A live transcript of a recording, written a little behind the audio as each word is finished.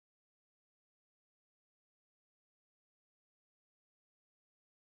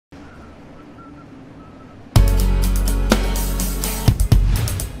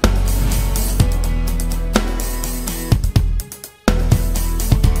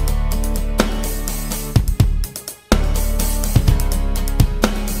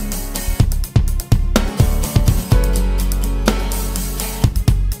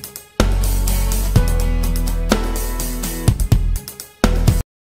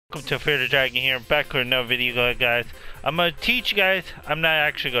Welcome to Fear the Dragon here, back with another video, guys. I'm going to teach you guys, I'm not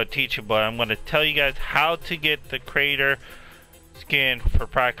actually going to teach you, but I'm going to tell you guys how to get the creator skin for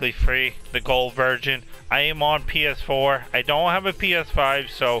practically free, the gold version. I am on PS4, I don't have a PS5,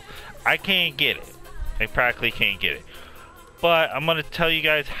 so I can't get it. I practically can't get it. But I'm going to tell you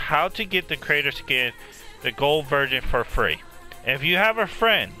guys how to get the creator skin, the gold version, for free. If you have a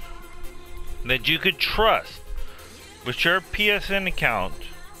friend that you could trust with your PSN account,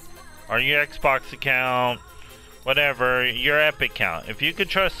 or your Xbox account, whatever, your Epic account. If you could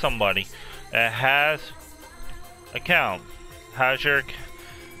trust somebody that has account,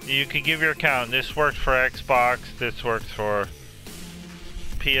 you could give your account. This works for Xbox, this works for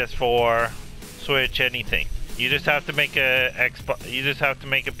PS4, Switch, anything. You just have to make a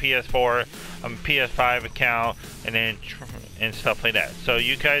PS4, PS5 account, and stuff like that. So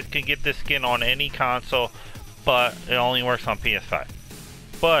you guys can get this skin on any console, but it only works on PS5.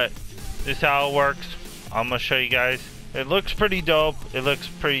 But this is how it works. I'm gonna show you guys. It looks pretty dope. It looks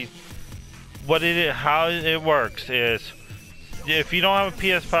pretty. How it works is, if you don't have a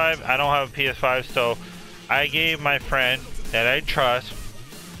PS5, I don't have a PS5, so I gave my friend that I trust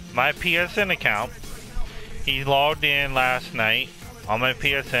my PSN account. He logged in last night on my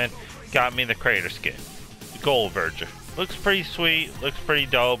PSN, got me the creator skin, the gold version. Looks pretty sweet, looks pretty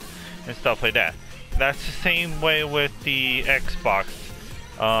dope, and stuff like that. That's the same way with the Xbox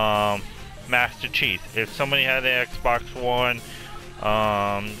Master Chief. If somebody had the Xbox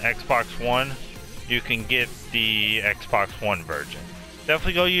One, you can get the Xbox One version.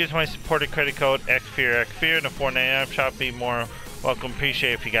 Definitely go use my supported credit code xfearx in the Fortnite app shop. Be more welcome,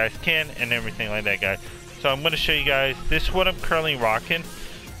 appreciate if you guys can, and everything like that, guys. So I'm going to show you guys. This is what I'm currently rocking.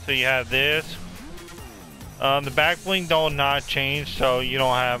 So you have this. The back bling don't not change, so you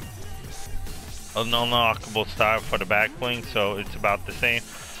don't have an unlockable style for the back bling, so it's about the same.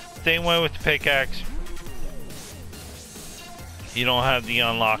 Same way with the pickaxe, you don't have the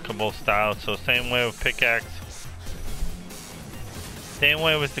unlockable style, so same way with pickaxe. Same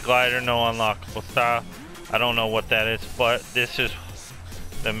way with the glider, no unlockable style. I don't know what that is, but this is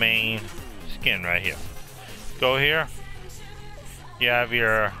the main skin right here. Go here, you have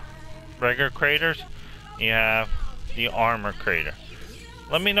your regular creators, you have the armor creator.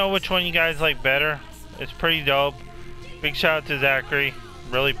 Let me know which one you guys like better. It's pretty dope. Big shout out to Zachary.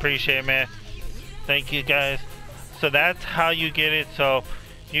 Really appreciate it, man. Thank you, guys. So that's how you get it. So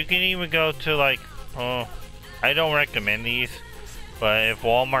you can even go to, like, I don't recommend these, but if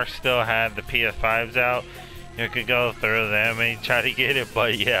Walmart still had the PS5s out, you could go through them and try to get it.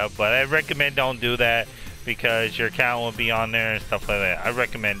 But yeah, but I recommend don't do that, because your account will be on there and stuff like that. I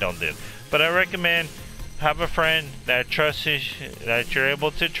recommend don't do it. But I recommend have a friend that that you're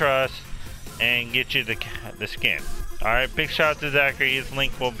able to trust and get you the skin. Alright, big shout out to Zachary. His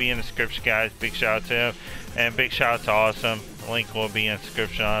link will be in the description, guys. Big shout out to him. And big shout out to Awesome. The link will be in the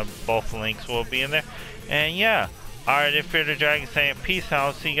description. Both links will be in there. And yeah. Alright, if Fear the Dragon saying peace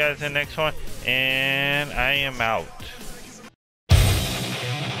out. See you guys in the next one. And I am out.